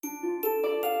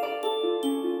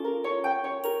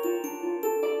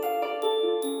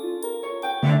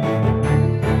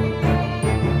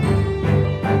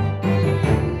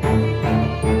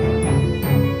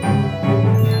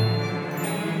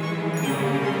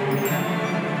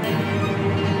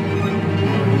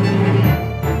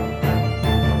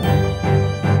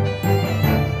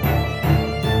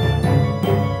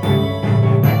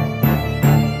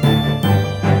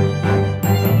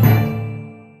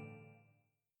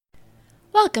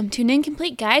Welcome to an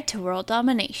incomplete guide to world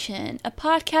domination, a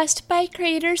podcast by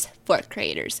creators for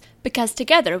creators, because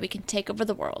together we can take over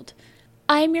the world.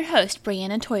 I am your host,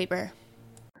 Brianna Toiber.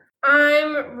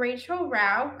 I'm Rachel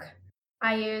Rauch.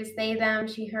 I use they, them,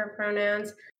 she, her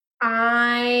pronouns.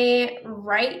 I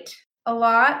write a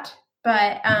lot,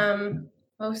 but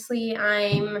mostly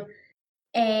I'm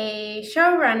a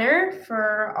showrunner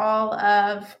for all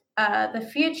of the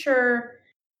future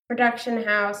production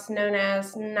house known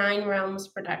as Nine Realms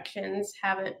Productions.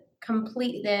 Haven't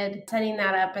completed setting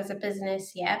that up as a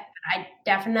business yet, but I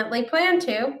definitely plan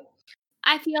to.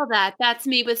 I feel that. That's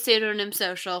me with Pseudonym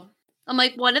Social. I'm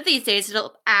like, one of these days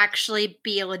it'll actually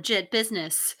be a legit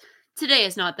business. Today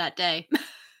is not that day.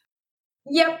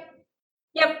 Yep.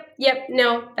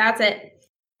 No, that's it.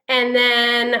 And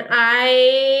then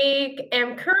I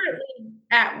am currently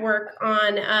at work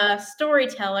on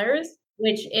Storytellers,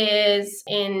 which is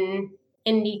in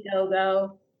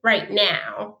Indiegogo right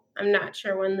now. I'm not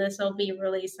sure when this will be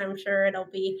released. I'm sure it'll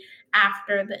be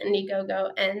after the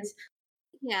Indiegogo ends.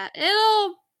 Yeah,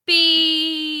 it'll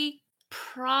be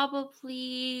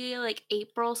probably like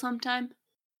April sometime.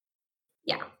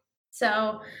 Yeah.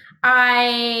 So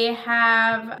I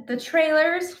have the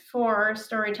trailers for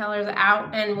Storytellers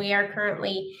out, and we are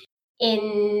currently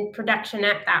in production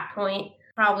at that point.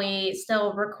 Probably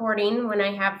still recording when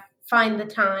I find the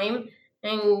time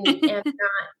and am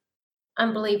not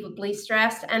unbelievably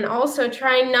stressed, and also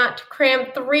trying not to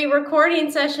cram 3 recording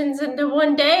sessions into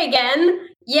one day again.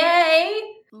 Yay!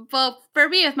 Well, for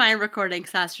me, with my recording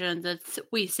sessions,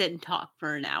 we sit and talk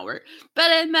for an hour.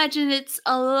 But I imagine it's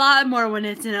a lot more when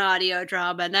it's an audio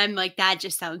drama, and I'm like, that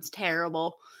just sounds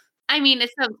terrible. I mean,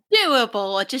 it sounds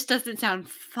doable, it just doesn't sound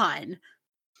fun.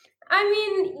 I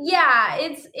mean, yeah,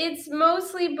 it's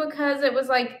mostly because it was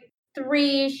like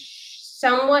 3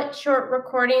 somewhat short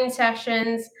recording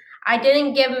sessions. I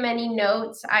didn't give them any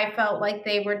notes. I felt like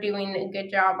they were doing a good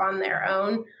job on their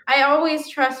own. I always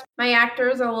trust my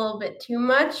actors a little bit too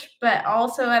much, but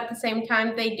also at the same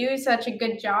time, they do such a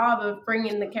good job of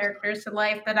bringing the characters to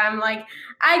life that I'm like,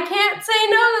 I can't say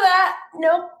no to that.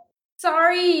 Nope.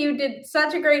 Sorry, you did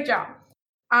such a great job.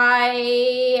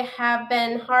 I have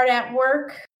been hard at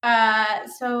work.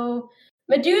 So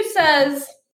Medusa's,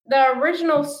 the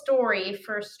original story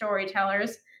for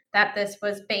Storytellers that this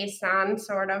was based on,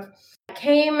 sort of,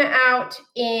 came out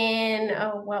in,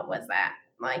 what was that?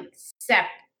 Like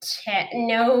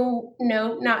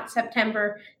not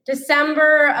September,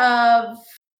 December of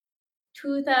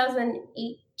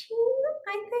 2018,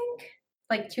 I think,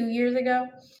 like 2 years ago.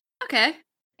 Okay.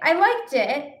 I liked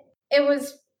it. It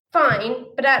was fine,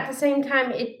 but at the same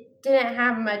time, it didn't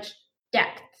have much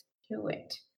depth to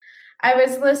it. I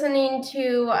was listening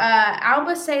to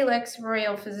Alba Salix,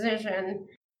 Royal Physician,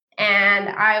 and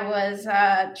I was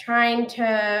trying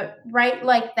to write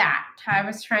like that. I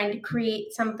was trying to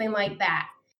create something like that.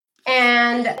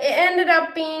 And it ended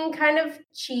up being kind of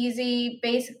cheesy,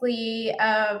 basically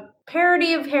a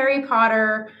parody of Harry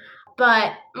Potter,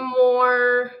 but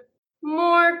more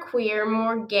queer,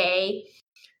 more gay.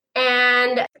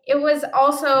 And it was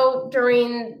also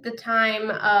during that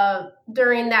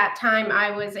time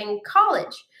I was in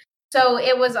college. So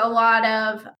it was a lot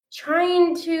of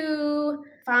trying to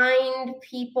find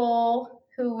people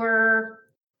who were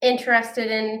interested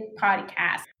in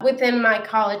podcasts within my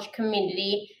college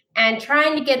community and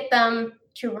trying to get them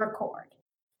to record.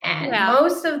 And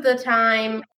most of the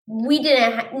time,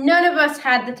 none of us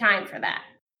had the time for that.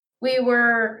 We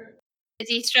were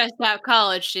busy, stressed out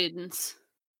college students.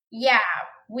 Yeah,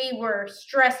 we were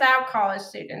stressed out college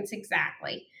students,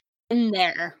 exactly. In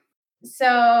there.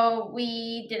 So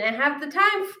we didn't have the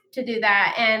time to do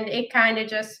that, and it kind of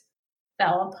just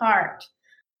fell apart.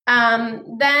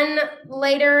 Then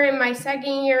later in my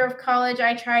second year of college,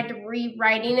 I tried to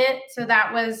rewriting it. So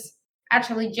that was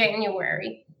actually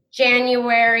January,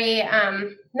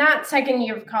 not second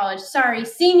year of college, sorry,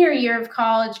 senior year of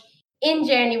college in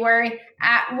January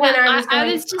when I was going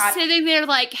I was just sitting there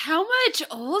like, how much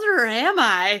older am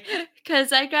I?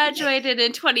 Because I graduated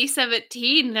in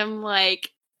 2017, and I'm like,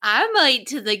 I'm late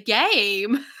to the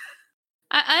game.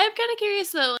 I'm kind of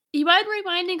curious though. You mind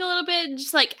rewinding a little bit,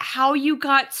 just like how you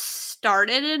got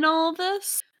started in all of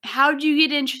this? How did you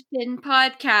get interested in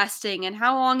podcasting, and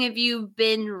how long have you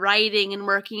been writing and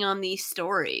working on these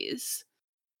stories?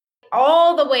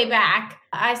 All the way back,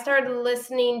 I started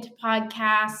listening to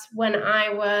podcasts when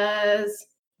I was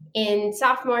in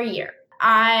sophomore year.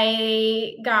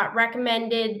 I got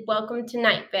recommended Welcome to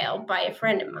Night Vale by a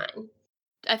friend of mine.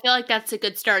 I feel like that's a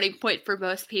good starting point for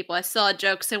most people. I saw a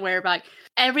joke somewhere about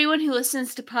everyone who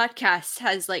listens to podcasts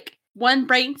has like one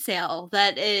brain cell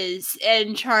that is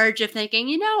in charge of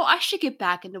thinking, I should get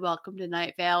back into Welcome to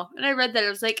Night Vale. And I read that, I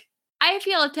was like, I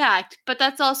feel attacked, but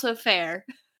that's also fair.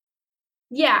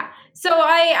 Yeah. So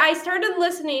I started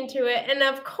listening to it, and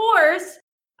of course,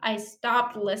 I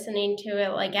stopped listening to it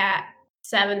like at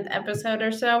 7th episode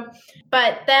or so.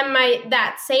 But then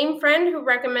that same friend who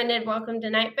recommended Welcome to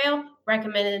Night Vale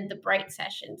recommended the Bright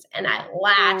Sessions, and I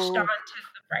latched onto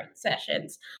the Bright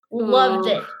Sessions. Loved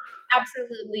it.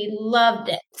 Absolutely loved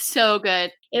it. So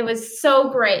good. It was so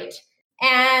great.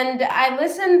 And I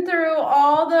listened through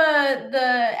all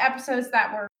the episodes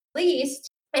that were released.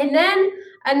 And then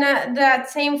that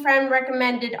same friend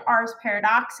recommended Ars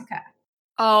Paradoxica.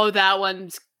 Oh, that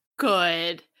one's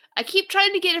good. I keep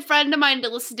trying to get a friend of mine to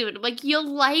listen to it. I'm like, you'll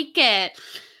like it.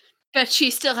 But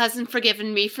she still hasn't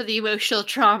forgiven me for the emotional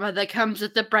trauma that comes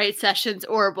with the Bright Sessions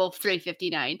or Wolf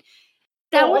 359.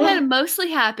 That one had a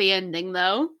mostly happy ending,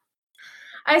 though.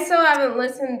 I still haven't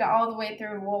listened all the way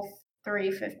through Wolf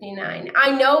 359.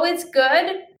 I know it's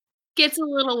good. Gets a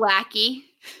little wacky.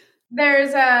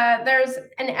 There's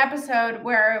an episode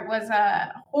where it was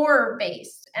horror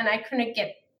based, and I couldn't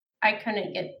get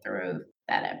through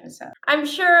that episode. I'm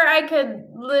sure I could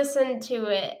listen to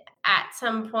it at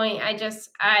some point.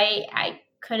 I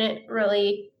couldn't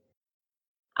really.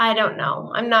 I don't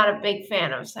know. I'm not a big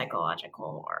fan of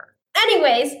psychological horror.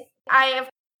 Anyways, I have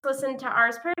listened to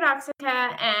Ars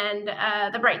Paradoxica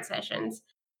and the Bright Sessions.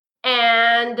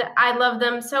 And I love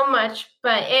them so much,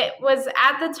 but it was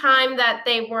at the time that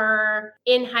they were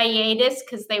in hiatus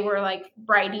because they were like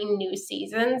writing new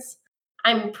seasons.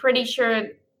 I'm pretty sure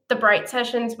the Bright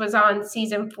Sessions was on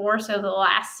season 4, so the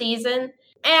last season.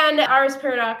 And Ars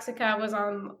Paradoxica was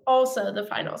on also the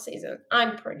final season.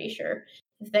 I'm pretty sure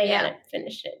if they hadn't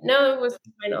finished it. No, it was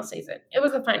the final season. It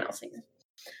was the final season.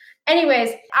 Anyways,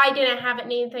 I didn't have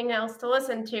anything else to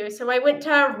listen to, so I went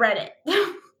to Reddit.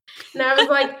 And I was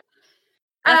like,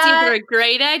 that's either a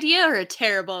great idea or a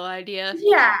terrible idea.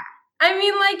 Yeah. I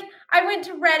mean, like, I went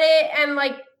to Reddit and,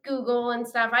 like, Google and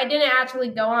stuff. I didn't actually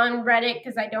go on Reddit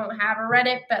because I don't have a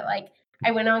Reddit, but, like, I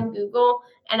went on Google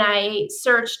and I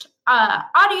searched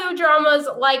audio dramas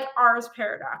like Ars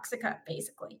Paradoxica,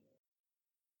 basically.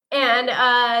 And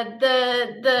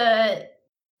the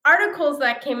articles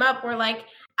that came up were like,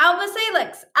 Alba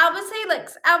Salix.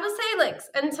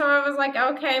 And so I was like,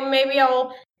 okay, maybe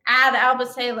I'll add Alba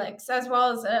Salix, as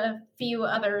well as a few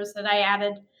others that I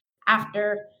added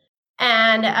after.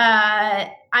 And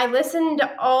I listened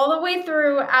all the way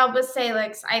through Alba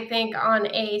Salix, I think, on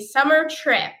a summer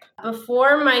trip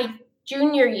before my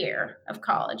junior year of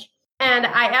college. And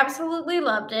I absolutely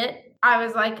loved it. I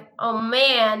was like, oh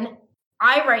man,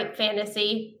 I write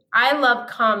fantasy. I love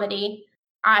comedy.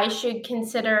 I should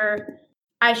consider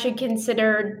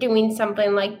doing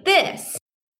something like this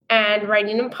and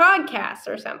writing a podcast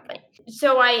or something.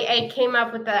 So I came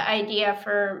up with the idea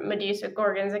for Medusa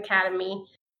Gorgon's Academy.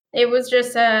 It was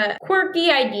just a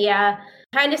quirky idea,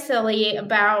 kind of silly,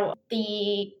 about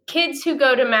the kids who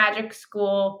go to magic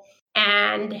school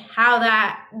and how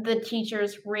the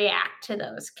teachers react to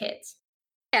those kids.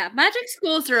 Yeah, magic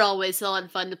schools are always a lot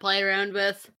of fun to play around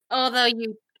with. Although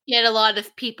you get a lot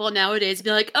of people nowadays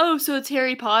be like, oh, so it's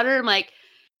Harry Potter? I'm like,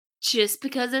 just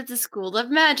because it's a school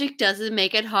of magic doesn't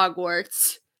make it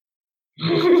Hogwarts.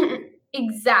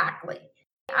 Exactly.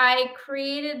 I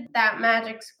created that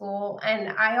magic school, and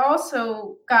I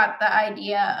also got the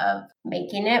idea of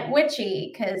making it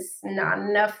witchy, because not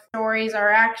enough stories are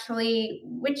actually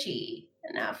witchy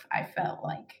enough, I felt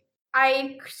like.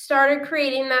 I started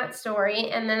creating that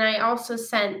story, and then I also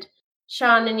sent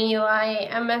Sean and Eli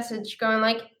a message going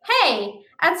like, hey,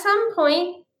 at some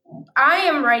point, I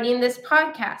am writing this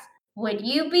podcast. Would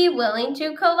you be willing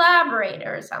to collaborate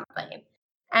or something?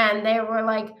 And they were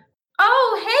like,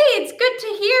 oh, hey, it's good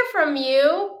to hear from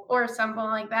you, or something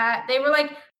like that. They were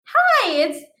like,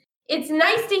 hi, it's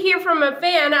nice to hear from a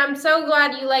fan. I'm so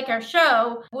glad you like our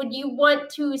show. Would you want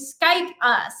to Skype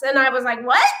us? And I was like,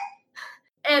 what?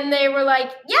 And they were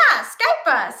like, yeah, Skype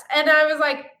us. And I was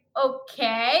like,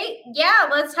 okay, yeah,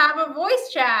 let's have a voice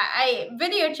chat,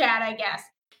 video chat, I guess.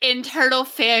 Internal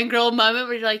fangirl moment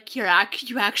where you're like,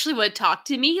 you actually would talk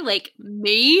to me? Like,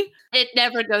 me? It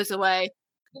never goes away.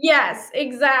 Yes,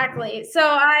 exactly. So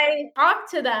I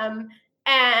talked to them,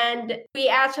 and we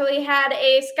actually had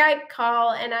a Skype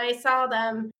call, and I saw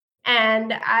them,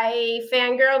 and I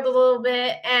fangirled a little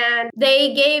bit, and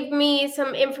they gave me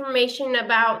some information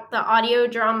about the Audio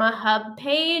Drama Hub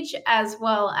page, as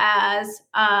well as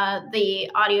the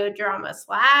Audio Drama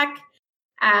Slack.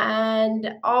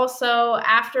 And also,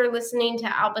 after listening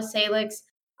to Alba Salix,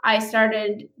 I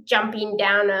started jumping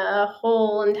down a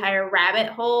whole entire rabbit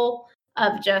hole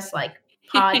of just like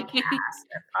podcast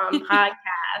upon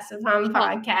podcast upon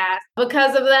podcast.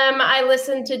 Because of them, I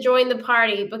listened to Join the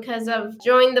Party. Because of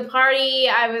Join the Party,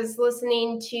 I was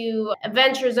listening to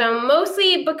Adventure Zone,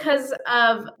 mostly because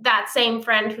of that same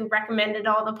friend who recommended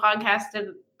all the podcasts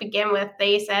to begin with.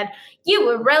 They said, you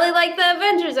would really like the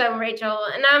Adventure Zone, Rachel.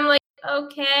 And I'm like,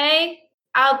 okay,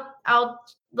 I'll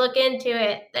look into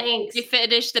it. Thanks. You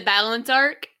finished the balance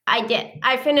arc? I did.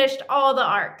 I finished all the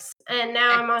arcs, and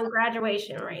now I'm on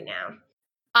graduation right now.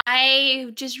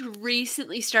 I just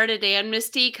recently started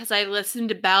Amnesty because I listened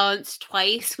to Balance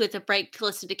twice with a break to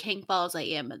listen to King Falls. I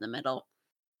am in the middle.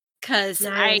 Because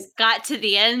I got to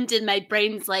the end and my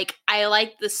brain's like, I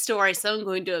like the story, so I'm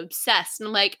going to obsess. And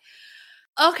I'm like,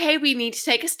 okay, we need to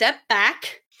take a step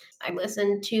back. I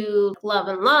listened to Love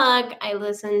and Luck. I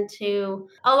listened to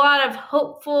a lot of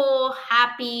hopeful,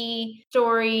 happy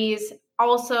stories.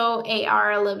 Also,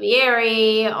 A.R.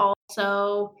 Olivieri.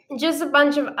 Also, just a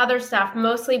bunch of other stuff,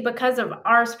 mostly because of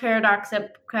Ars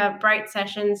Paradoxica Bright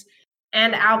Sessions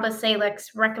and Alba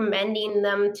Salix recommending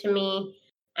them to me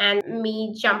and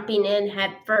me jumping in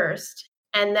head first.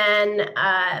 And then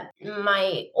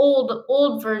my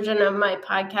old version of my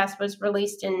podcast was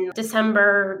released in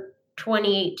December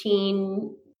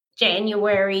 2018,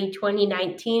 January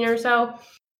 2019 or so,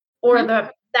 or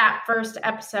that first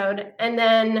episode. And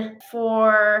then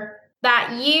for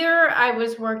that year, I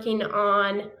was working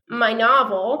on my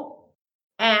novel.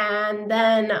 And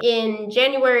then in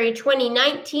January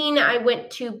 2019, I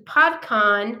went to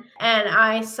PodCon and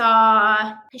I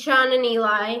saw Sean and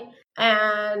Eli,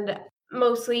 and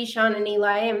mostly Sean and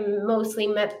Eli, and mostly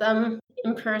met them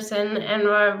in person, and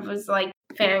I was like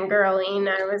fangirling.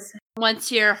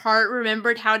 Once your heart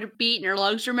remembered how to beat and your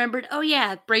lungs remembered, oh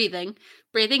yeah, breathing.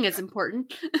 Breathing is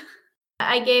important.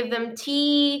 I gave them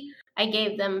tea. I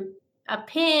gave them a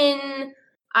pin.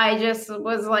 I just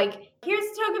was like, here's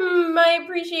a token of my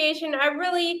appreciation. I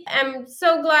really am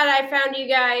so glad I found you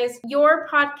guys. Your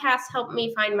podcast helped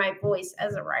me find my voice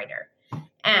as a writer.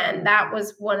 And that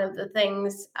was one of the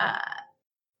things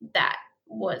that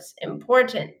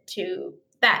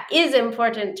is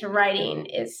important to writing,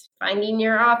 is finding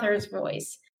your author's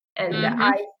voice. And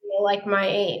I feel like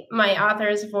my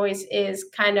author's voice is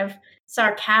kind of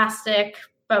sarcastic,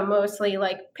 but mostly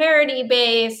like parody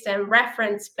based and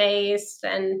reference based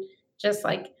and just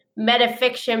like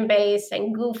metafiction based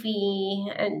and goofy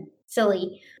and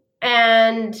silly.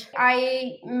 And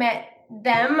I met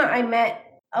them. I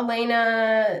met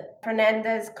Elena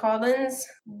Fernandez Collins.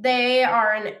 They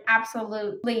are an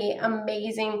absolutely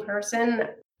amazing person.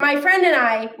 My friend and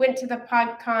I went to the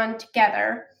PodCon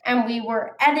together, and we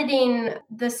were editing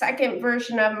the second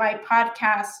version of my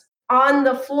podcast on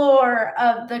the floor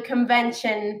of the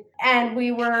convention, and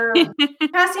we were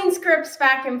passing scripts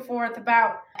back and forth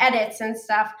about edits and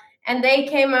stuff. And they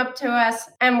came up to us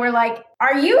and were like,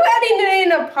 "Are you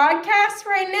editing a podcast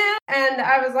right now?" And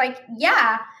I was like,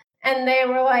 "Yeah." And they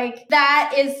were like,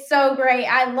 "That is so great.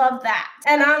 I love that."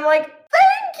 And I'm like,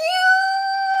 "Thank you."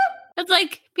 It's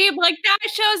like, people like, that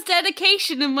shows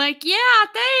dedication. I'm like, yeah,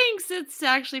 thanks. It's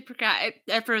actually, for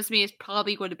me, it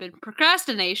probably would have been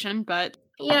procrastination, but...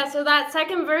 Yeah, so that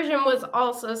second version was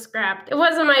also scrapped. It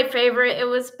wasn't my favorite. It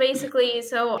was basically,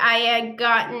 so I had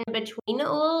gotten between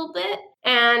a little bit,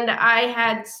 and I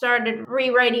had started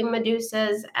rewriting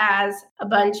Medusas as a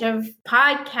bunch of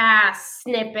podcast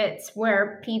snippets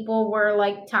where people were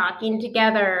like talking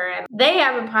together. And they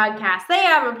have a podcast. They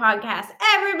have a podcast.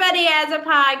 Everybody has a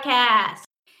podcast.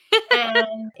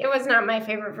 And it was not my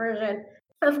favorite version.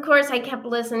 Of course, I kept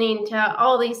listening to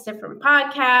all these different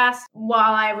podcasts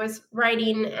while I was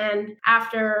writing and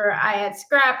after I had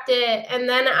scrapped it. And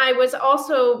then I was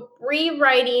also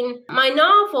rewriting my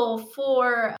novel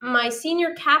for my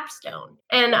senior capstone.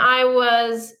 And I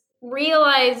was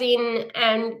realizing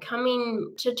and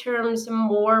coming to terms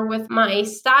more with my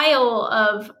style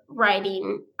of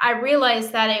writing. I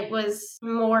realized that it was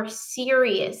more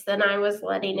serious than I was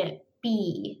letting it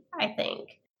be, I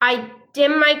think. I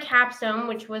dimmed my capstone,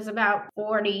 which was about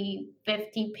 40,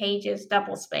 50 pages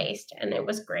double-spaced, and it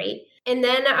was great. And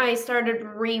then I started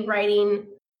rewriting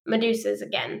Medusas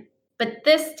again. But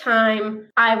this time,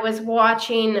 I was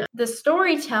watching The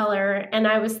Storyteller, and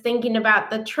I was thinking about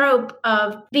the trope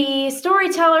of the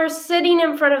storyteller sitting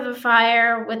in front of a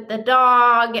fire with the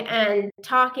dog and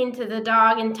talking to the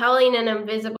dog and telling an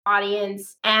invisible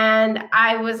audience. And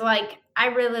I was like, I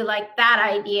really like that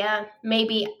idea.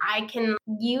 Maybe I can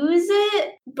use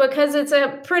it, because it's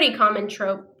a pretty common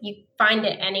trope. You find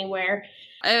it anywhere.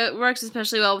 It works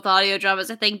especially well with audio dramas,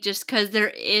 I think, just because there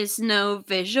is no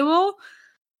visual.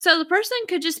 So the person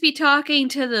could just be talking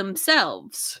to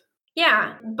themselves.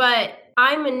 Yeah, but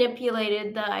I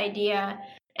manipulated the idea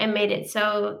and made it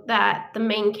so that the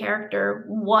main character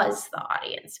was the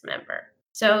audience member.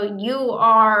 So you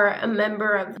are a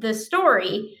member of the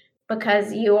story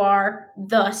because you are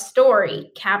the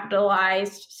story,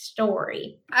 capitalized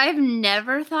story. I've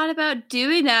never thought about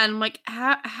doing that. I'm like,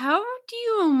 how do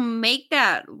you make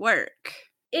that work?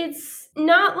 It's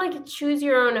not like a choose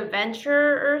your own adventure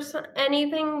or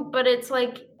anything, but it's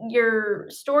like your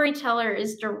storyteller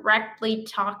is directly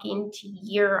talking to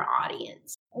your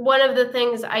audience. One of the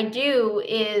things I do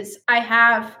is I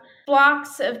have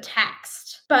blocks of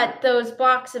text, but those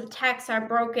blocks of text are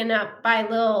broken up by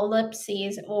little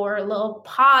ellipses or little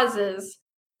pauses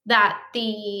that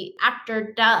the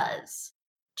actor does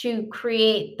to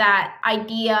create that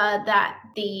idea that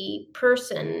the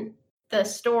person, the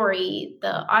story,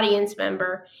 the audience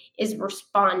member is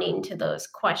responding to those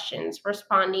questions,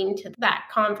 responding to that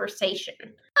conversation.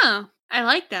 Oh, I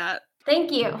like that.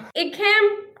 Thank you. It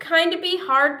can kind of be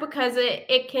hard because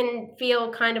it can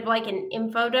feel kind of like an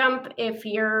info dump if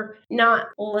you're not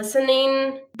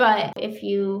listening. But if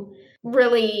you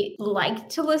really like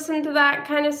to listen to that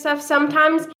kind of stuff,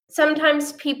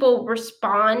 sometimes people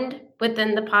respond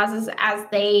within the pauses as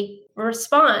they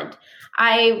respond.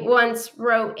 I once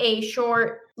wrote a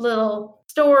short little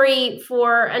story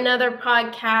for another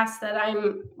podcast that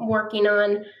I'm working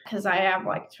on because I have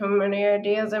like so many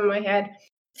ideas in my head.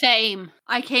 Same.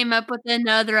 I came up with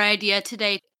another idea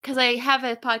today because I have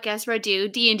a podcast where I do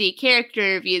D&D character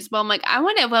reviews. But I'm like, I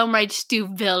want one where I just do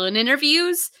villain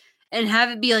interviews and have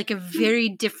it be like a very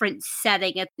different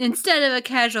setting. Instead of a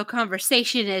casual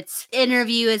conversation, it's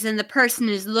interview as in the person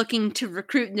is looking to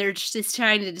recruit and they're just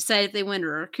trying to decide if they want to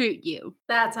recruit you.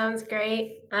 That sounds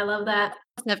great. I love that.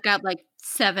 I've got like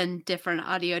 7 different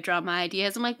audio drama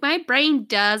ideas. I'm like, my brain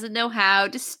doesn't know how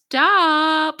to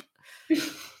stop.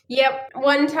 Yep.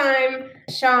 One time,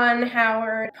 Sean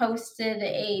Howard posted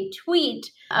a tweet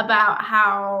about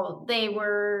how they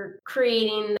were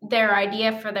creating their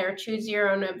idea for their Choose Your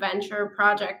Own Adventure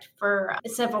project for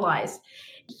Civilized.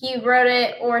 He wrote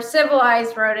it, or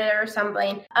Civilized wrote it, or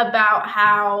something about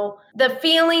how the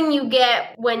feeling you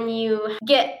get when you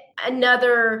get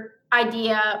another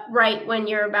idea right when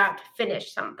you're about to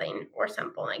finish something, or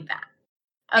something like that,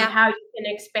 of how you can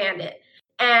expand it.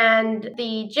 And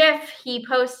the GIF he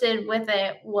posted with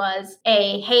it was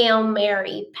a Hail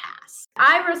Mary pass.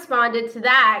 I responded to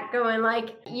that going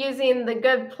like, using the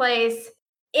Good Place,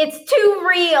 it's too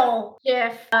real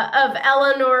GIF of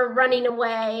Eleanor running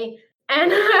away.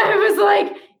 And I was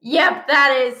like, yep,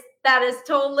 that is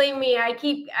totally me. I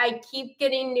keep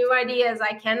getting new ideas.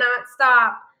 I cannot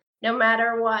stop no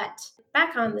matter what.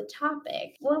 Back on the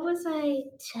topic, what was I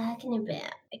talking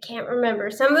about? I can't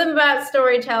remember. Something about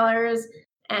storytellers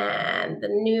and the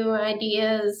new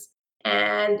ideas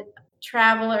and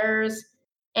travelers.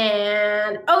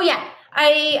 And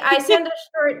I sent a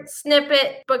short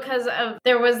snippet because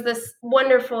there was this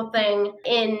wonderful thing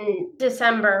in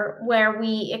December where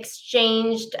we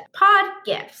exchanged pod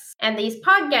gifts. And these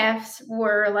pod gifts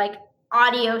were like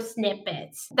audio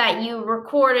snippets that you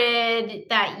recorded,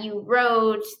 that you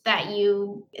wrote, that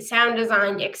you sound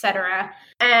designed, etc.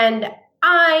 And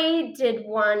I did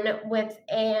one with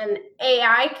an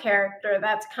AI character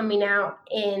that's coming out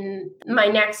in my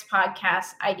next podcast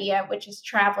idea, which is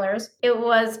Travelers. It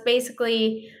was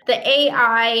basically the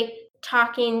AI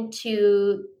talking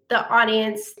to the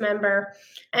audience member,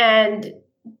 and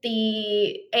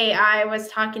the AI was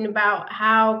talking about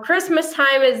how Christmas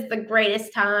time is the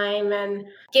greatest time and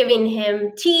giving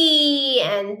him tea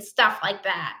and stuff like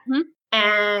that. Mm-hmm.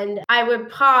 And I would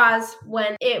pause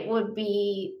when it would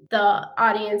be the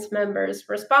audience member's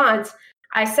response.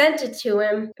 I sent it to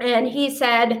him and he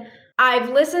said, I've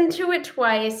listened to it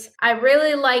twice. I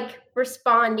really like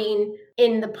responding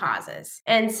in the pauses.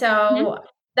 And so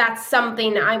that's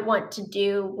something I want to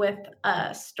do with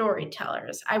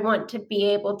storytellers. I want to be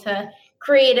able to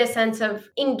create a sense of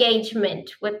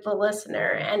engagement with the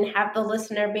listener and have the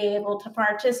listener be able to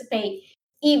participate,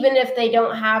 even if they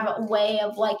don't have a way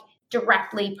of like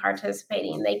directly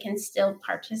participating. They can still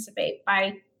participate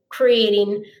by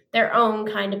creating their own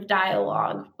kind of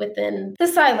dialogue within the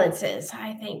silences,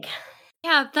 I think.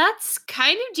 Yeah, that's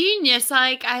kind of genius.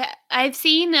 Like I've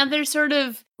seen other sort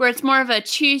of where it's more of a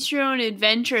choose your own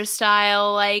adventure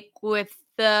style, like with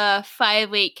the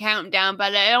 5-week countdown,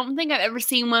 but I don't think I've ever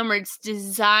seen one where it's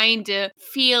designed to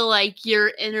feel like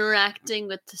you're interacting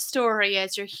with the story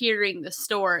as you're hearing the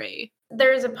story.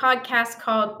 There's a podcast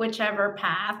called Whichever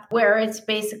Path, where it's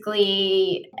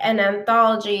basically an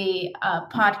anthology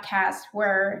podcast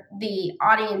where the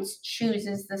audience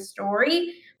chooses the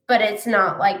story, but it's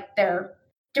not like they're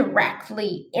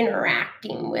directly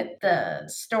interacting with the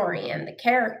story and the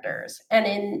characters. And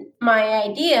in my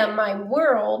idea, my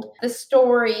world, the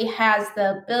story has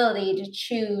the ability to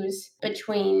choose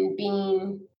between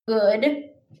being good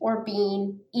or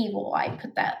being evil. I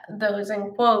put those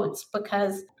in quotes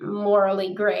because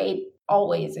morally gray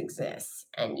always exists,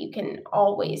 and you can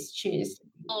always choose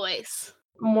Always.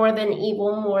 more than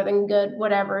evil, more than good,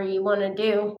 whatever you want to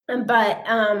do. But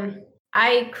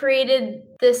I created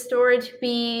this story to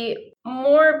be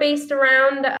more based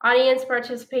around audience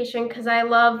participation because I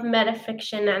love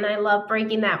metafiction and I love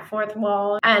breaking that fourth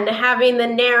wall and having the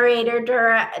narrator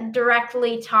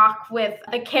directly talk with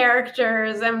the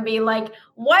characters and be like,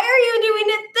 why are you doing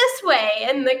it this way?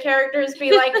 And the characters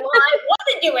be like, well, I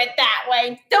want to do it that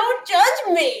way. Don't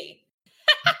judge me.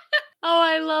 Oh,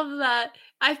 I love that.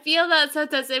 I feel that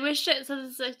sometimes. I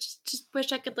just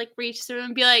wish I could like reach through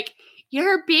and be like,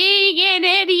 "You're being an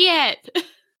idiot."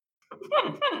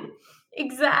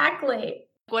 Exactly.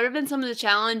 What have been some of the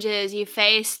challenges you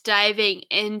faced diving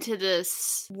into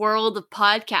this world of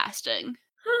podcasting?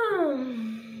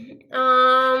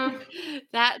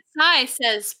 That sigh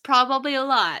says probably a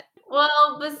lot.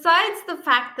 Well, besides the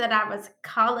fact that I was a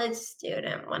college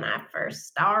student when I first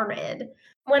started,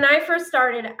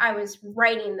 I was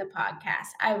writing the podcast.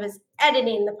 I was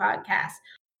editing the podcast.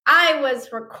 I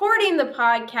was recording the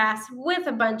podcast with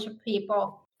a bunch of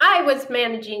people. I was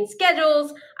managing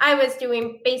schedules. I was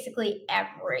doing basically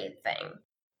everything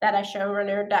that a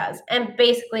showrunner does, and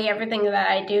basically everything that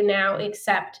I do now,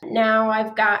 except now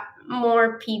I've got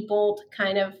more people to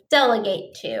kind of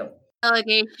delegate to.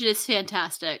 Delegation is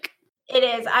fantastic. It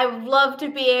is. I would love to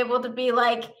be able to be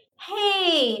like,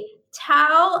 hey,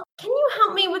 Tal, can you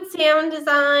help me with sound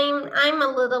design? I'm a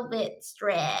little bit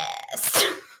stressed.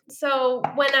 So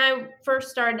when I first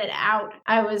started out,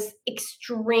 I was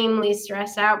extremely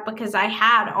stressed out because I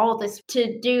had all this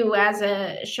to do as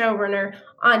a showrunner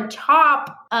on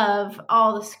top of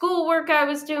all the schoolwork I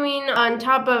was doing, on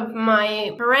top of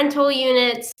my parental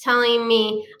units telling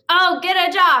me, oh, get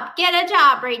a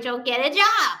job, Rachel, get a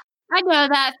job. I know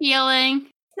that feeling.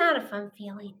 It's not a fun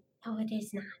feeling. No, it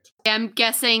is not. I'm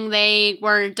guessing they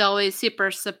weren't always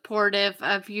super supportive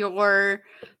of your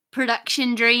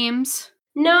production dreams.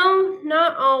 No,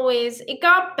 not always. It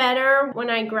got better when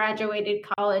I graduated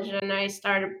college and I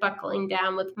started buckling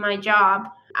down with my job.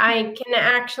 I can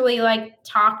actually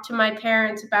talk to my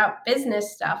parents about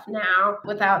business stuff now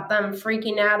without them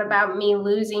freaking out about me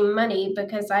losing money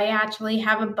because I actually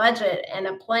have a budget and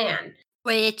a plan.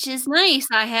 Which is nice.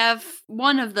 I have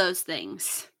one of those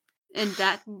things. And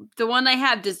that the one I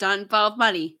have does not involve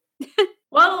money.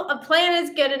 Well, a plan is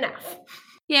good enough.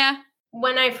 Yeah.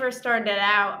 When I first started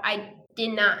out, I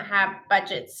did not have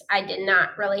budgets. I did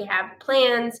not really have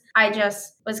plans. I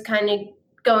just was kind of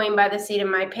going by the seat of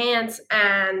my pants.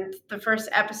 And the first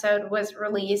episode was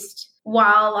released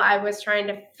while I was trying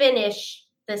to finish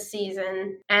the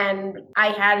season. And I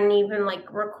hadn't even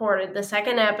recorded the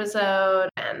second episode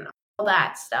and all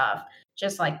that stuff.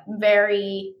 Just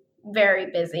very,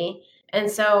 very busy. And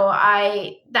so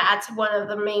that's one of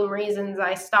the main reasons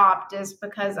I stopped, is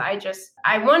because I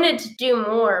wanted to do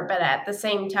more, but at the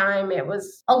same time, it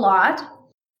was a lot.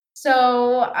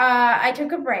 So I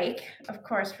took a break, of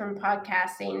course, from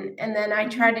podcasting, and then I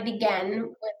tried it again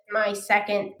with my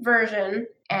second version.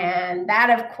 And that,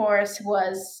 of course,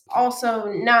 was also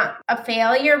not a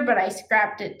failure, but I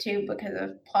scrapped it too because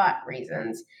of plot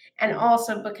reasons. And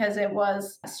also because it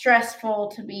was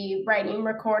stressful to be writing,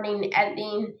 recording,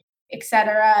 editing,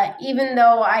 etc. Even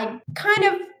though I'd kind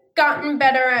of gotten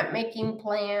better at making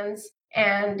plans,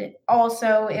 and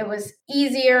also it was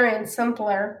easier and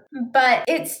simpler, but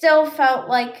it still felt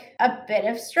like a bit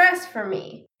of stress for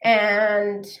me.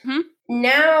 And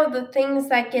now the things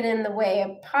that get in the way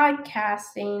of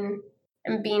podcasting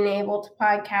and being able to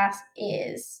podcast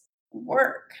is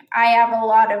work. I have a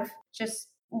lot of just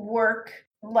work.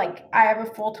 I have a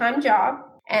full-time job,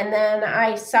 and then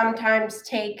I sometimes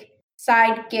take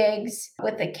side gigs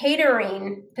with a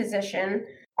catering position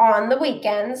on the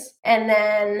weekends. And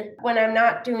then when I'm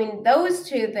not doing those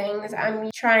two things, I'm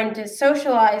trying to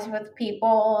socialize with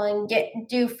people and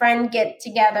do friend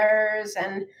get-togethers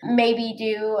and maybe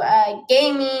do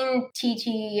gaming,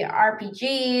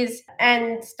 TTRPGs,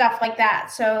 and stuff like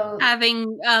that. So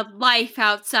having a life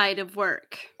outside of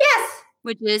work. Yes.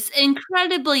 Which is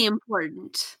incredibly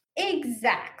important.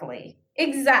 Exactly.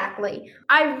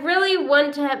 I really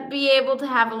want to be able to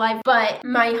have a life, but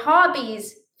my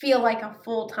hobbies feel like a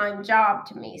full-time job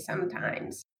to me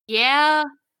sometimes. Yeah,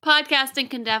 podcasting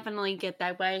can definitely get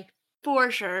that way, for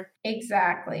sure.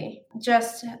 Exactly.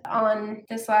 Just on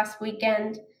this last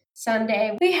weekend,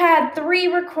 Sunday. We had 3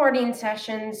 recording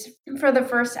sessions for the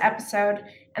first episode,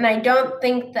 and I don't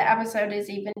think the episode is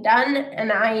even done,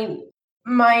 and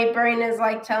my brain is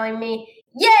like telling me,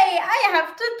 yay, I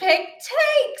have to pick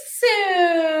takes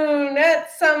soon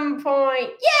at some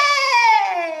point.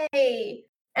 Yay!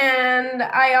 And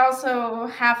I also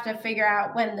have to figure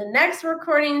out when the next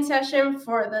recording session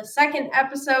for the second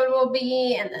episode will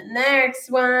be, and the next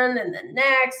one, and the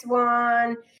next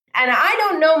one. And I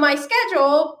don't know my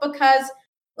schedule because,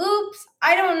 oops,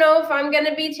 I don't know if I'm going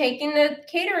to be taking a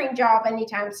catering job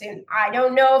anytime soon. I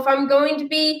don't know if I'm going to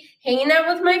be hanging out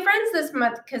with my friends this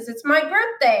month because it's my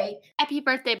birthday. Happy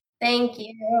birthday. Thank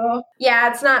you.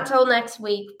 Yeah, it's not till next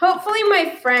week. Hopefully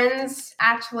my friends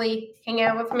actually hang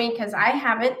out with me because I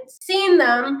haven't seen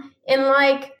them in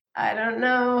I don't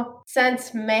know,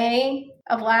 since May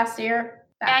of last year.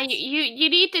 Yeah, you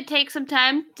need to take some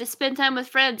time to spend time with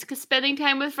friends because spending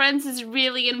time with friends is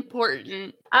really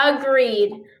important.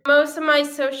 Agreed. Most of my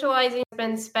socializing has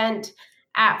been spent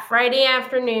at Friday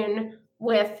afternoon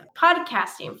with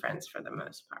podcasting friends for the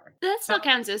most part. That still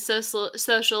counts as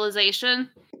socialization.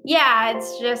 Yeah,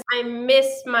 it's just I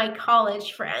miss my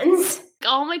college friends.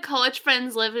 All my college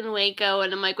friends live in Waco,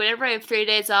 and I'm like, whenever I have 3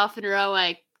 days off in a row,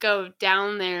 I go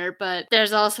down there. But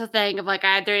there's also a thing of I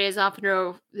had 3 days off in a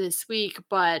row this week,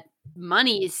 but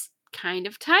money's kind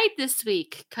of tight this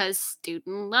week because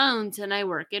student loans, and I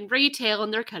work in retail,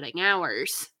 and they're cutting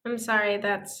hours. I'm sorry,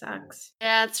 that sucks.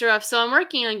 Yeah, it's rough. So I'm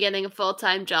working on getting a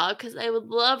full-time job because I would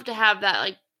love to have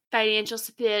that financial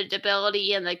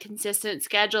stability and the consistent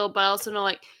schedule, but I also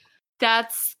know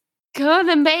that's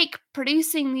gonna make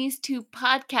producing these 2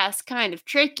 podcasts kind of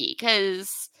tricky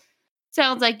because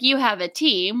sounds like you have a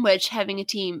team, which having a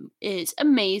team is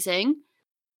amazing.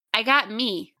 I got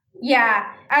me.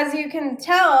 Yeah, as you can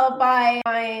tell by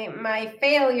my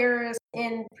failures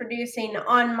in producing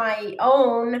on my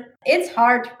own, it's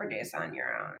hard to produce on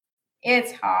your own.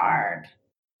 It's hard.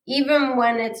 Even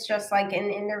when it's just like an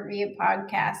interview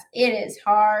podcast, it is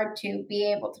hard to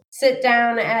be able to sit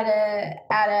down at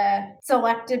a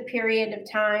selected period of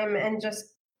time and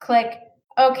just click,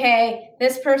 okay,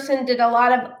 this person did a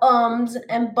lot of ums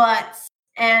and buts,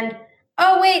 and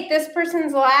oh wait, this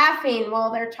person's laughing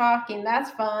while they're talking.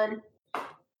 That's fun.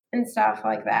 And stuff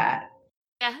like that.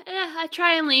 Yeah, I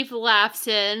try and leave laughs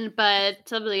in, but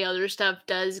some of the other stuff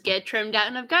does get trimmed out,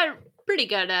 and I've got pretty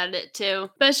good at it too.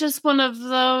 But it's just one of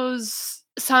those,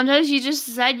 sometimes you just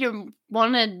decide you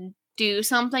want to do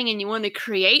something and you want to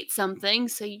create something,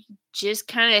 so you just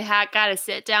kind of got to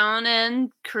sit down and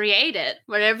create it,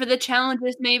 whatever the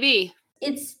challenges may be.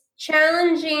 It's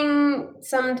challenging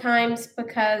sometimes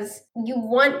because you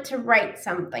want to write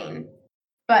something,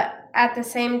 but at the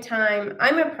same time,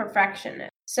 I'm a perfectionist.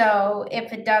 So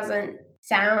if it doesn't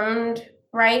sound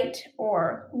right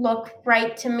or look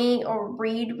right to me or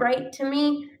read right to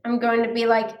me, I'm going to be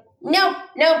like, nope,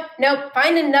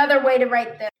 find another way to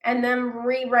write this, and then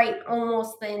rewrite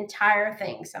almost the entire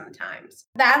thing sometimes.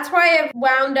 That's why I've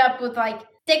wound up with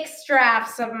 6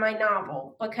 drafts of my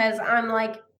novel, because I'm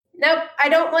like, nope, I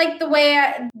don't like the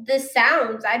way this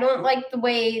sounds. I don't like the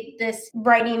way this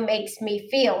writing makes me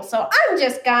feel. So I'm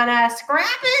just gonna scrap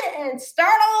it and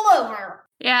start all over.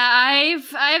 Yeah,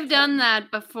 I've done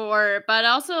that before, but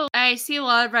also I see a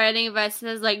lot of writing advice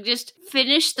that says just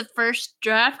finish the first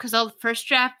draft, because all the first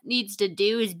draft needs to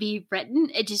do is be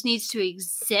written. It just needs to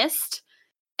exist,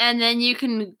 and then you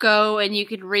can go and you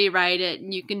can rewrite it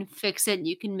and you can fix it and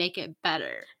you can make it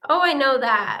better. Oh, I know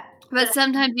that. But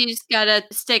sometimes you just gotta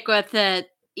stick with it,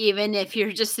 even if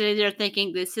you're just sitting there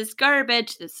thinking, this is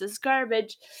garbage.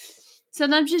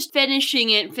 Sometimes just finishing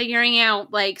it, figuring out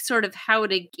sort of how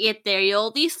to get there, you'll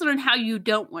at least learn how you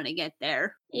don't want to get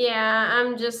there. Yeah,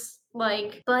 I'm just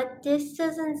but this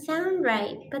doesn't sound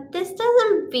right. But this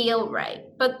doesn't feel right.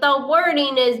 But the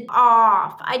wording is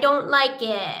off. I don't like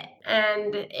it.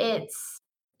 And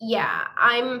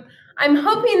I'm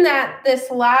hoping that this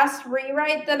last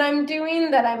rewrite that I'm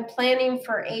doing, that I'm planning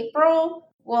for April,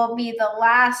 will be the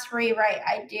last rewrite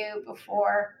I do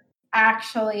before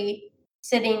actually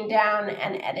sitting down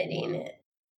and editing it.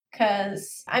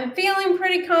 Because I'm feeling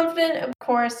pretty confident. Of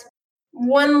course,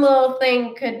 one little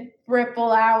thing could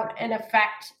ripple out and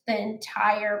affect the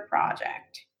entire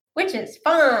project, which is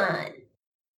fun.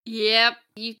 Yep.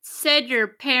 You said your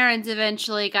parents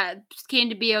eventually came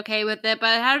to be okay with it,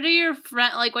 but how do your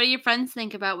what do your friends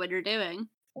think about what you're doing?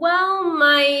 Well,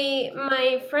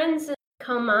 my friends in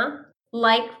Tacoma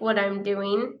like what I'm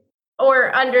doing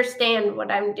or understand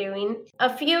what I'm doing.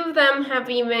 A few of them have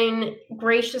even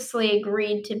graciously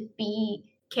agreed to be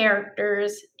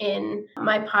characters in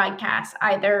my podcast,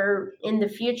 either in the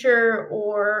future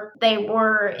or they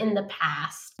were in the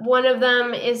past. One of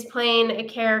them is playing a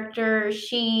character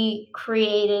she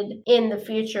created in the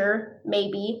future,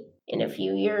 maybe in a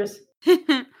few years.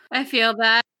 I feel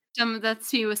that.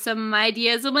 That's me with some of my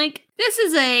ideas. I'm like, this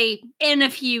is a in a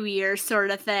few years sort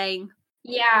of thing.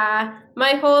 Yeah,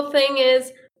 my whole thing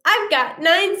is I've got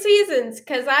 9 seasons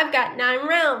because I've got 9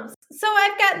 realms. So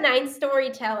I've got 9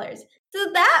 storytellers.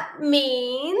 So that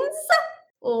means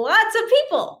lots of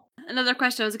people. Another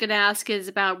question I was going to ask is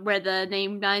about where the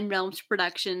name Nine Realms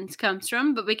Productions comes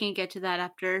from, but we can get to that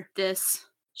after this.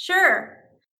 Sure.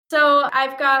 So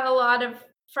I've got a lot of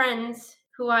friends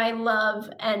who I love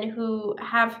and who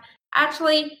have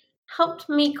actually helped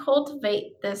me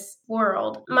cultivate this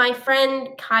world. My friend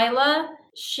Kyla,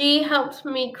 she helped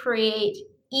me create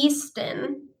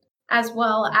Easton as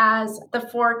well as the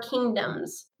Four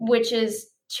Kingdoms, which is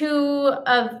 2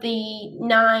 of the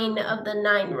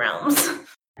 9 realms.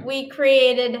 We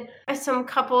created some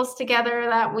couples together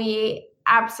that we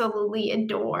absolutely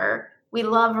adore. We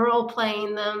love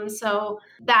role-playing them, so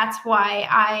that's why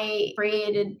I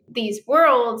created these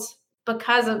worlds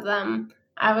because of them.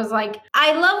 I was like,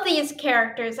 I love these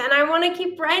characters, and I want to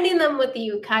keep writing them with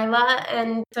you, Kyla.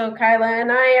 And so Kyla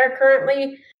and I are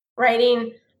currently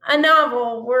writing a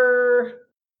novel.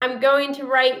 I'm going to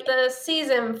write the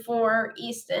season for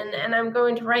Easton, and I'm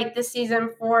going to write the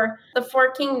season for the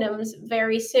Four Kingdoms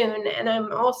very soon. And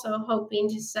I'm also hoping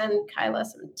to send Kyla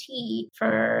some tea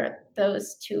for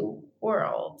those 2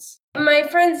 worlds. My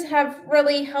friends have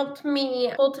really helped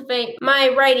me cultivate my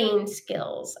writing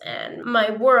skills, and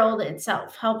my world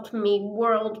itself helped me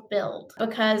world build,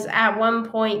 because at one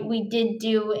point we did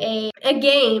do a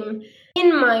game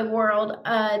in my world,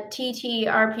 a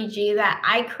TTRPG that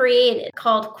I created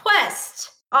called Quest,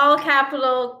 all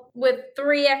capital with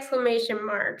 3 exclamation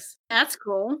marks. That's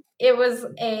cool. It was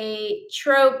a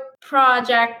trope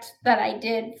project that I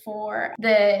did for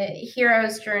the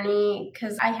hero's journey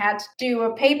because I had to do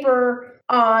a paper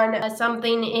on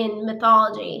something in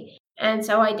mythology. And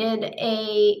so I did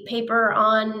a paper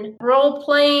on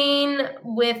role-playing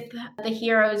with the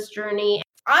hero's journey.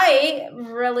 I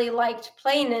really liked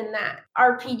playing in that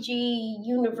RPG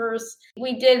universe.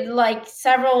 We did like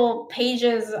several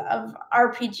pages of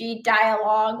RPG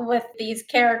dialogue with these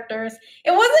characters.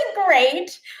 It wasn't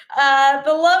great.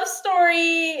 The love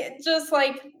story just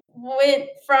like went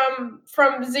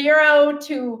from 0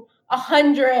 to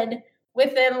 100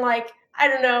 within like, I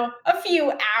don't know, a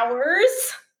few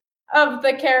hours of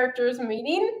the characters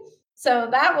meeting. So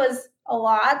that was a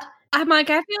lot. I'm like,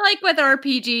 I feel like with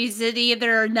RPGs, it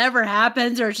either never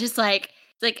happens or it's just like,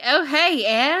 oh, hey,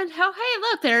 and oh, hey,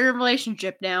 look, they're in a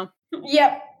relationship now.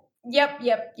 Yep.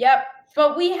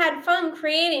 But we had fun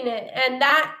creating it, and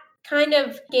that kind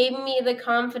of gave me the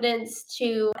confidence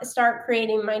to start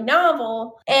creating my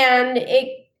novel, and it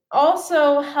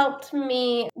also helped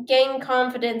me gain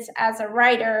confidence as a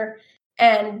writer.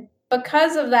 And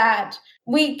because of that,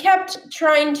 we kept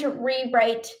trying to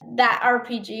rewrite that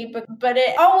RPG, but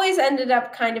it always ended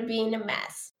up kind of being a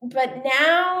mess. But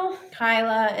now,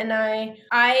 Kyla and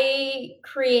I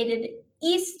created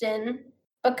Easton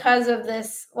because of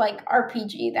this like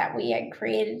RPG that we had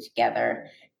created together.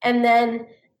 And then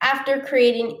after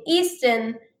creating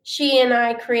Easton, she and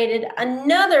I created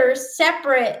another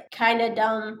separate kind of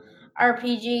dumb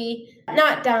RPG,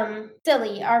 not dumb,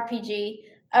 silly RPG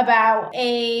about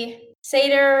a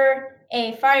satyr,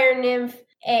 a fire nymph,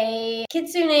 a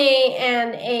kitsune,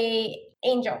 and a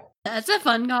angel. That's a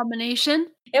fun combination.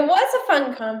 It was a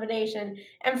fun combination.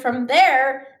 And from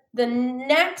there, the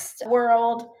next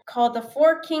world called the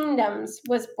Four Kingdoms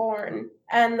was born.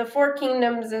 And the Four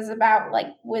Kingdoms is about like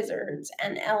wizards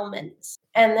and elements.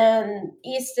 And then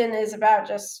Easton is about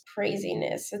just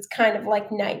craziness. It's kind of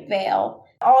like Night Vale.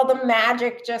 All the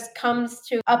magic just comes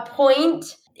to a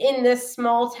point in this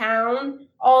small town.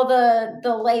 All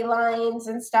the ley lines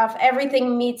and stuff,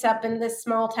 everything meets up in this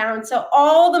small town. So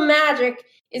all the magic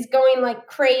is going like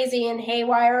crazy and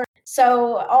haywire.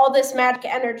 So all this magic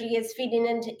energy is feeding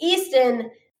into Easton,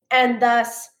 and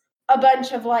thus a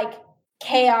bunch of like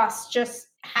chaos just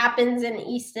happens in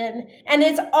Easton. And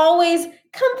it's always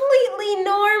completely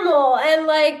normal and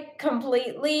like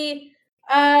completely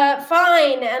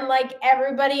fine, and like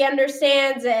everybody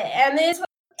understands it. And it's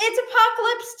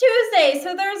Apocalypse Tuesday,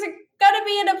 so there's gonna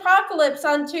be an apocalypse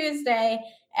on Tuesday,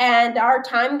 and our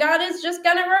time god is just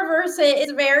gonna reverse it.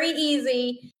 It's very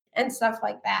easy and stuff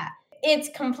like that.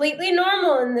 It's completely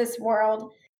normal in this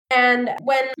world. And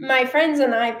when my friends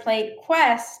and I played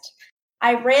Quest,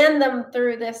 I ran them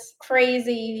through this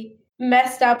crazy,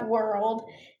 messed up world.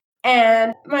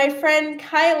 And my friend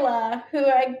Kyla, who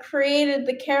had created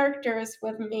the characters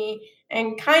with me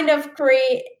and kind of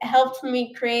helped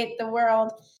me create the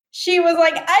world, she was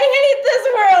like, I hate this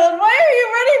world. Why are you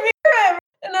running me through it?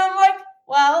 And I'm like,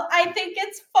 well, I think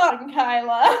it's fun,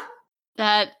 Kyla.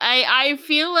 That I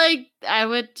feel like I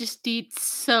would just need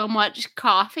so much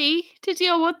coffee to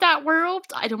deal with that world.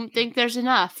 I don't think there's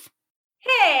enough.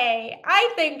 Hey,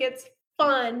 I think it's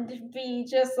fun to be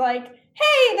just like,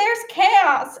 hey, there's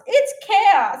chaos. It's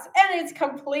chaos. And it's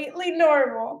completely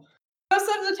normal. Most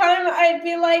of the time, I'd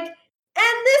be like,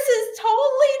 and this is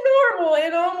totally normal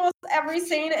in almost every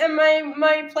scene. And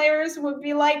my players would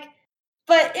be like,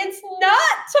 but it's not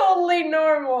totally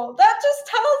normal. That just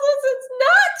tells us it's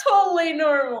not totally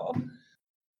normal.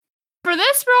 For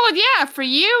this world, yeah. For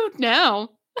you,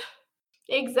 no.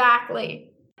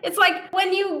 Exactly. It's like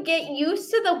when you get used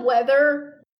to the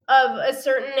weather of a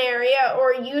certain area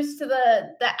or used to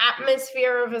the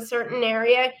atmosphere of a certain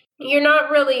area, you're not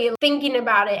really thinking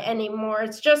about it anymore.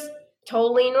 It's just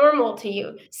totally normal to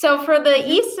you. So for the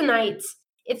Eastonites,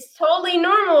 it's totally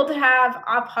normal to have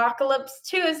Apocalypse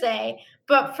Tuesday.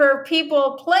 But for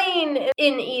people playing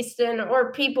in Easton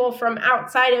or people from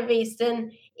outside of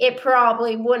Easton, it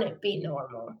probably wouldn't be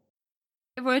normal.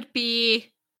 It would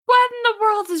be, what in the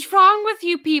world is wrong with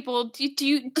you people? Do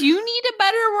you need a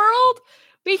better world?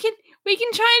 We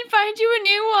can try and find you a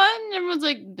new one. And everyone's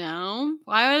like, no.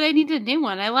 Why would I need a new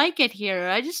one? I like it here.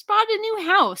 I just bought a new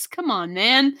house. Come on,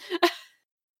 man.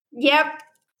 Yep.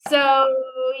 So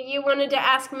you wanted to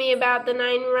ask me about the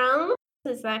 9 realms?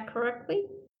 Is that correctly?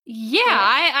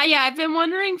 Yeah, I've been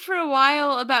wondering for a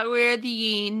while about where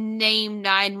the name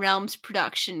 9 Realms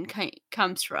production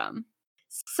comes from.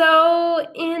 So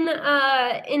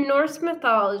in Norse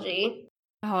mythology.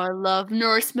 Oh, I love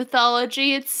Norse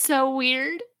mythology. It's so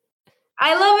weird.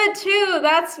 I love it too.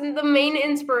 That's the main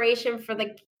inspiration for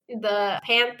the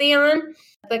pantheon,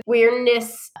 the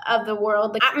weirdness of the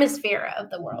world, the atmosphere of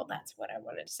the world. That's what I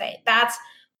wanted to say. That's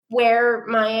where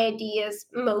my ideas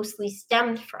mostly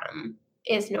stemmed from,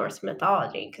 is Norse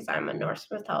mythology, because I'm a Norse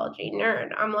mythology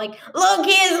nerd. I'm like, Loki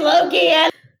is Loki.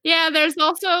 Yeah, there's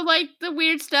also like the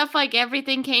weird stuff like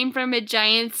everything came from a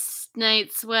giant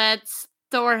night sweats.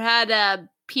 Thor had a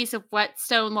piece of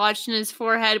whetstone lodged in his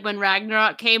forehead when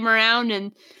Ragnarok came around,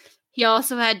 and he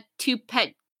also had 2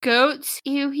 pet goats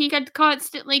who he could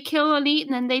constantly kill and eat,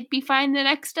 and then they'd be fine the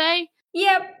next day.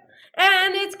 Yep,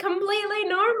 and it's completely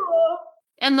normal.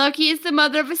 And Loki is the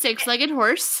mother of a 6-legged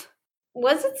horse.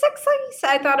 Was it 6 legs?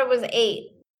 I thought it was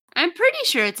 8. I'm pretty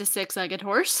sure it's a 6-legged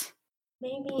horse.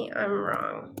 Maybe I'm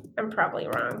wrong. I'm probably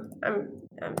wrong.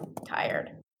 I'm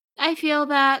tired. I feel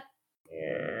that.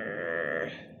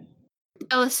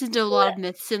 I listen to a lot of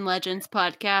Myths and Legends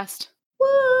podcast.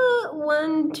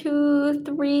 1, 2,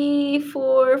 3,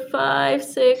 4, 5,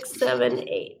 6, 7,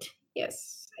 8.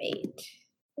 Yes, 8.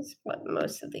 That's what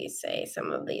most of these say.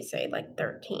 Some of these say like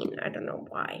 13. I don't know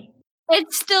why.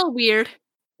 It's still weird.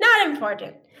 Not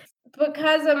important.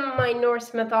 Because of my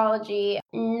Norse mythology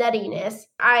nuttiness,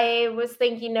 I was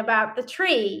thinking about the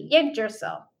tree,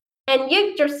 Yggdrasil. And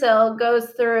Yggdrasil goes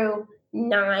through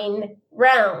 9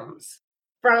 realms.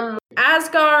 From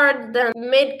Asgard, then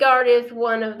Midgard is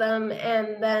one of them,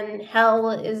 and then Hell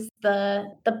is the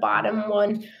bottom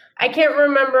one. I can't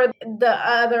remember the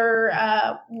other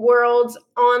worlds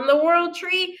on the world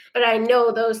tree, but I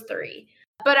know those 3.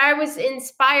 But I was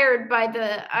inspired by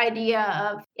the idea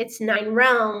of it's 9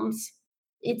 realms,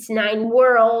 it's 9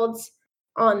 worlds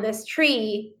on this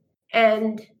tree.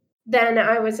 And then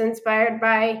I was inspired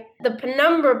by the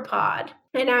Penumbra pod.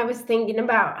 And I was thinking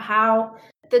about how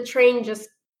the train just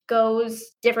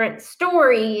goes different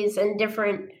stories and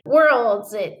different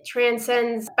worlds. It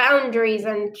transcends boundaries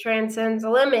and transcends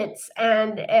limits.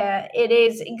 And it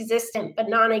is existent but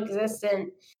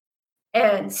non-existent.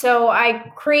 And so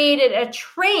I created a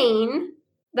train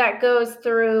that goes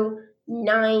through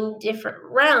 9 different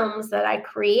realms that I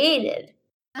created.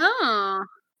 Oh,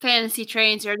 fantasy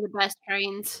trains are the best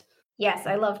trains. Yes,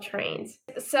 I love trains.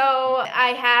 So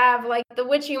I have like the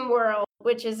witching world,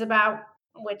 which is about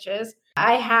witches.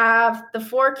 I have the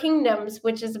 4 kingdoms,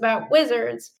 which is about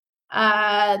wizards.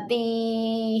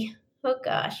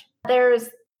 There's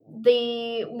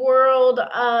the world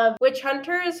of witch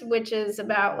hunters, which is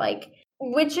about like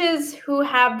witches who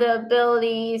have the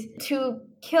abilities to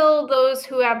kill those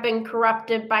who have been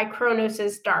corrupted by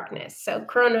Kronos' darkness. So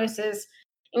Kronos is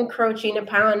encroaching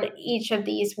upon each of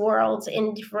these worlds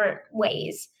in different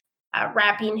ways,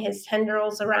 wrapping his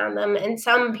tendrils around them. And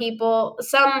some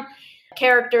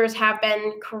characters have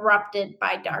been corrupted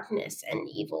by darkness and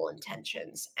evil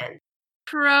intentions. And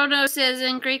Kronos is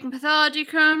in Greek mythology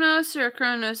Kronos, or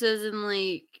Kronos is in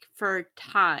like for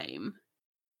time?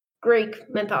 Greek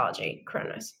mythology,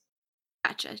 Kronos.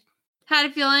 Gotcha. Had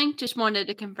a feeling, just wanted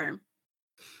to confirm.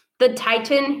 The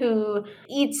Titan who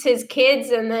eats his kids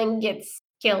and then gets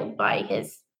killed by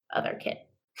his other kid.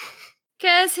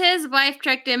 Because his wife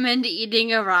tricked him into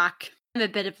eating a rock. I'm a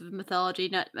bit of a mythology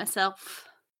nut myself.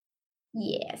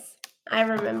 Yes, I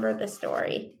remember the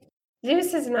story.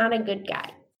 Zeus is not a good guy.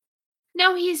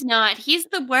 No, he's not. He's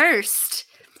the worst.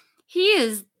 He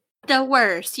is the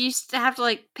worst. You used to have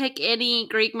to pick any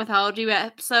Greek mythology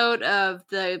episode of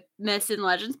the Myths and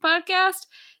Legends podcast.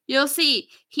 You'll see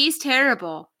he's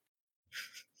terrible.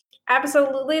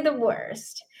 Absolutely the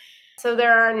worst. So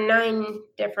there are 9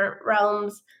 different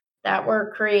realms that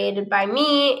were created by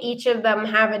me. Each of them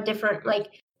have a different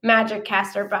magic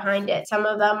caster behind it. Some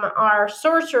of them are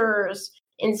sorcerers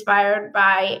inspired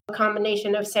by a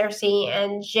combination of Circe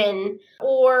and Jin,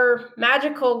 or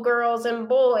magical girls and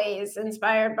boys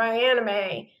inspired by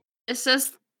anime. It's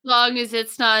just long as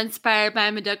it's not inspired by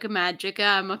Madoka Magica,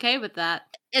 I'm okay with that.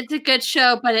 It's a good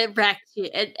show, but it wrecked you.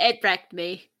 It wrecked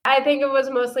me. I think it was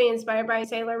mostly inspired by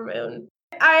Sailor Moon.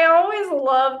 I always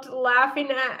loved laughing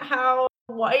at how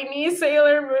whiny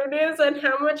Sailor Moon is and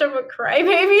how much of a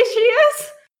crybaby she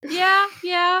is.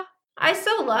 Yeah. I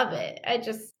still love it. I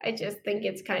just think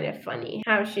it's kind of funny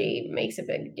how she makes a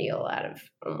big deal out of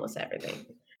almost everything.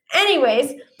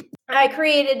 Anyways, I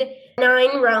created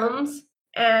 9 realms,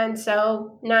 and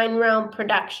so 9 realm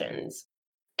productions.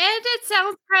 And it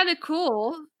sounds kind of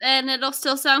cool, and it'll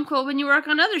still sound cool when you work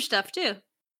on other stuff too.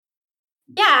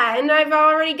 Yeah, and I've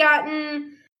already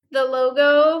gotten the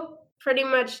logo pretty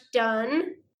much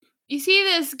done. You see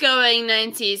this going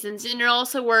 9 seasons, and you're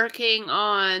also working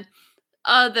on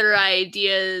other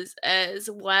ideas as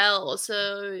well.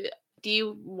 So do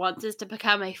you want this to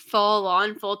become a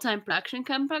full-on, full-time production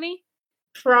company?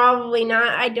 Probably not.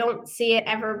 I don't see it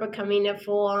ever becoming a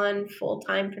full-on,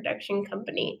 full-time production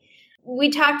company. We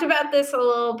talked about this a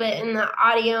little bit in the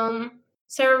audio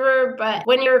server, but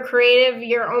when you're creative,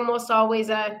 you're almost always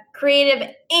a creative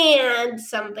and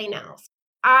something else.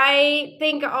 I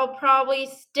think I'll probably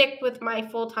stick with my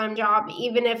full-time job,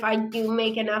 even if I do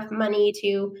make enough money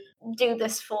to do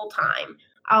this full-time.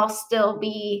 I'll still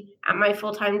be at my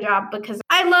full-time job because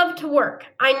I love to work.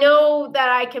 I know that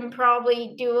I can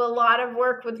probably do a lot of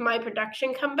work with my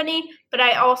production company, but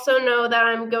I also know that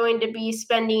I'm going to be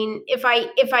spending, if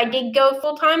I did go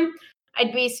full-time,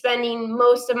 I'd be spending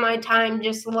most of my time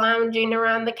just lounging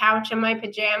around the couch in my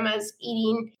pajamas,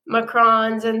 eating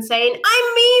macarons and saying,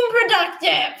 I'm being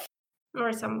productive,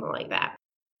 or something like that.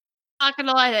 Not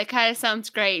gonna lie, that kind of sounds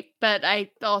great, but I've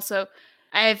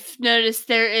noticed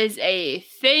there is a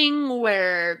thing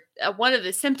where one of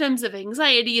the symptoms of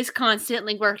anxiety is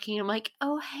constantly working. I'm like,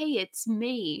 oh, hey, it's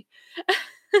me.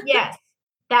 Yes,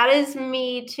 that is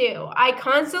me too. I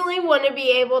constantly want to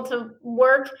be able to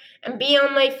work and be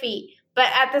on my feet. But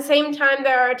at the same time,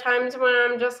 there are times when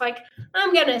I'm just like,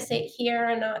 I'm going to sit here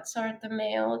and not sort the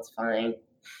mail. It's fine.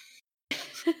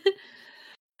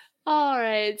 All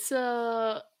right,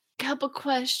 so couple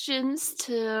questions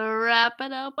to wrap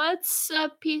it up. What's a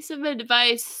piece of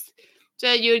advice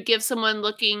that you would give someone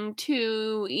looking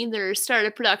to either start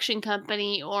a production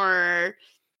company or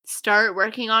start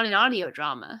working on an audio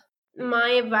drama?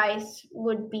 My advice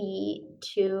would be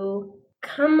to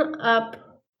come up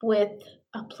with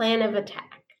a plan of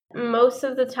attack. Most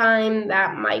of the time,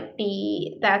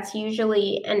 that's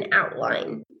usually an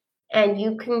outline. And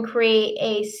you can create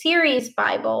a series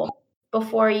Bible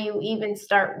before you even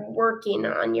start working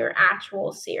on your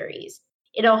actual series.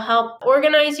 It'll help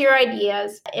organize your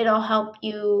ideas. It'll help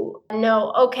you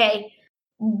know, okay,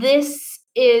 this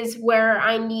is where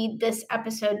I need this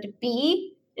episode to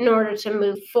be in order to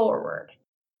move forward.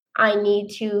 I need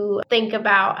to think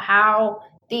about how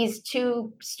these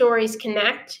 2 stories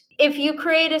connect. If you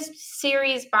create a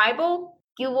series Bible,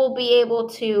 you will be able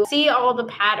to see all the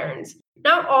patterns.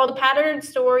 Not all the pattern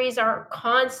stories are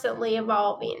constantly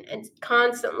evolving and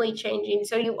constantly changing.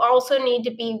 So you also need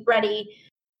to be ready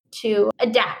to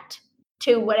adapt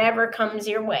to whatever comes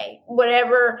your way.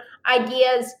 Whatever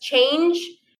ideas change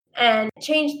and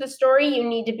change the story, you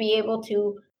need to be able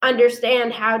to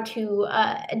understand how to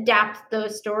adapt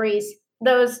those stories,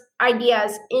 those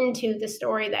ideas into the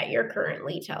story that you're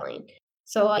currently telling.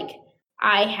 So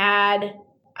I had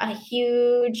a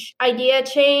huge idea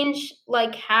change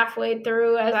halfway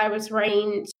through as I was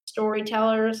writing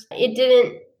Storytellers. It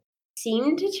didn't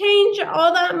seem to change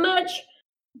all that much,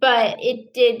 but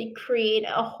it did create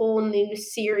a whole new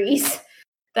series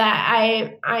that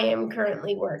I am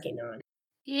currently working on.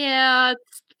 Yeah,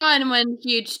 it's fun when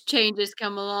huge changes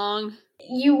come along.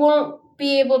 You won't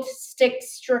be able to stick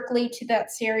strictly to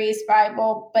that series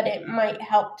Bible, but it might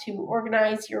help to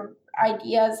organize your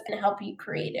ideas and help you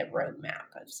create a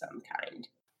roadmap of some kind.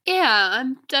 Yeah,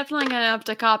 I'm definitely going to have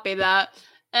to copy that.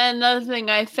 And another thing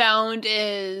I found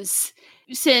is,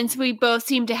 since we both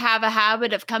seem to have a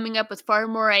habit of coming up with far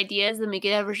more ideas than we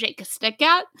could ever shake a stick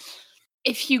at,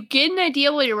 if you get an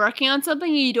idea while you're working on something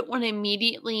and you don't want to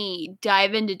immediately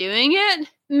dive into doing it,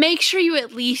 make sure you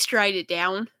at least write it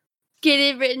down. Get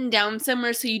it written down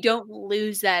somewhere so you don't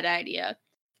lose that idea.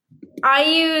 I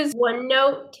use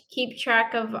OneNote to keep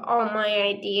track of all my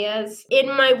ideas. In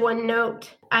my OneNote,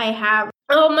 I have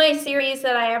all my series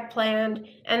that I have planned,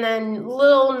 and then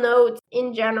little notes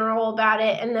in general about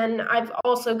it. And then I've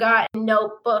also got a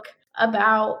notebook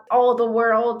about all the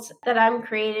worlds that I'm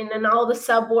creating and all the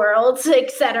subworlds,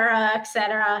 etc.,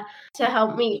 to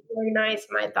help me organize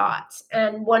my thoughts.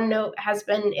 And OneNote has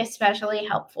been especially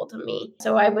helpful to me.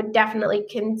 So I would definitely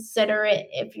consider it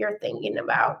if you're thinking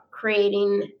about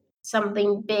creating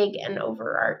something big and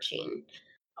overarching,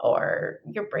 or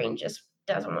your brain just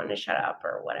doesn't want to shut up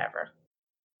or whatever.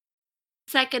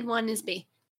 Second one is B.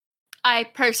 I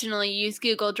personally use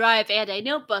Google Drive and a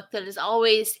notebook that is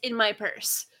always in my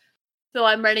purse. So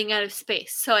I'm running out of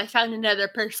space, so I found another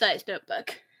purse-sized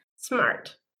notebook.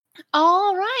 Smart.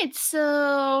 All right,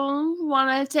 so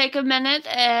want to take a minute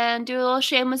and do a little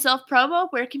shameless self-promo?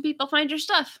 Where can people find your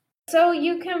stuff? So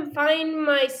you can find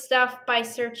my stuff by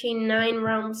searching 9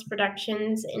 Realms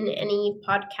Productions in any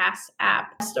podcast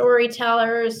app.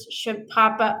 Storytellers should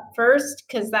pop up first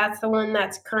because that's the one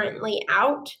that's currently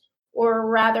out, or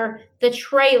rather, the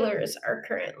trailers are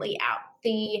currently out.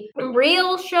 The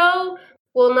real show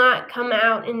will not come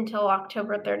out until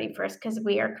October 31st because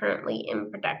we are currently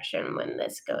in production when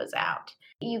this goes out.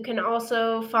 You can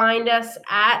also find us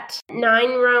at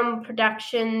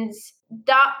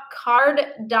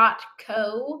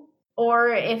 9realmproductions.card.co, or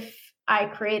if I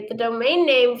create the domain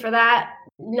name for that,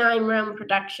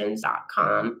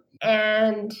 9realmproductions.com.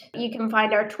 And you can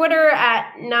find our Twitter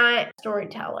at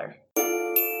 9storyteller.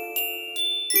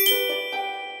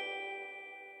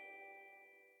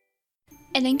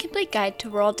 An Incomplete Guide to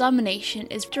World Domination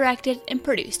is directed and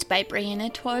produced by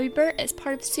Brianna Toiber as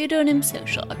part of Pseudonym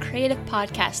Social, a creative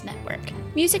podcast network.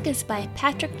 Music is by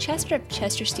Patrick Chester of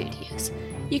Chester Studios.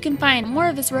 You can find more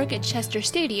of his work at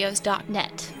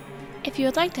chesterstudios.net. If you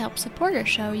would like to help support our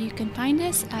show, you can find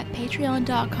us at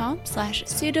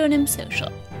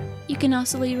patreon.com/pseudonymsocial. You can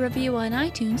also leave a review on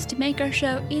iTunes to make our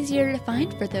show easier to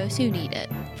find for those who need it.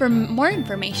 For more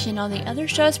information on the other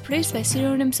shows produced by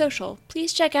Pseudonym Social,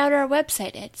 please check out our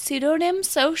website at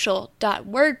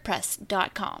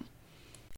pseudonymsocial.wordpress.com.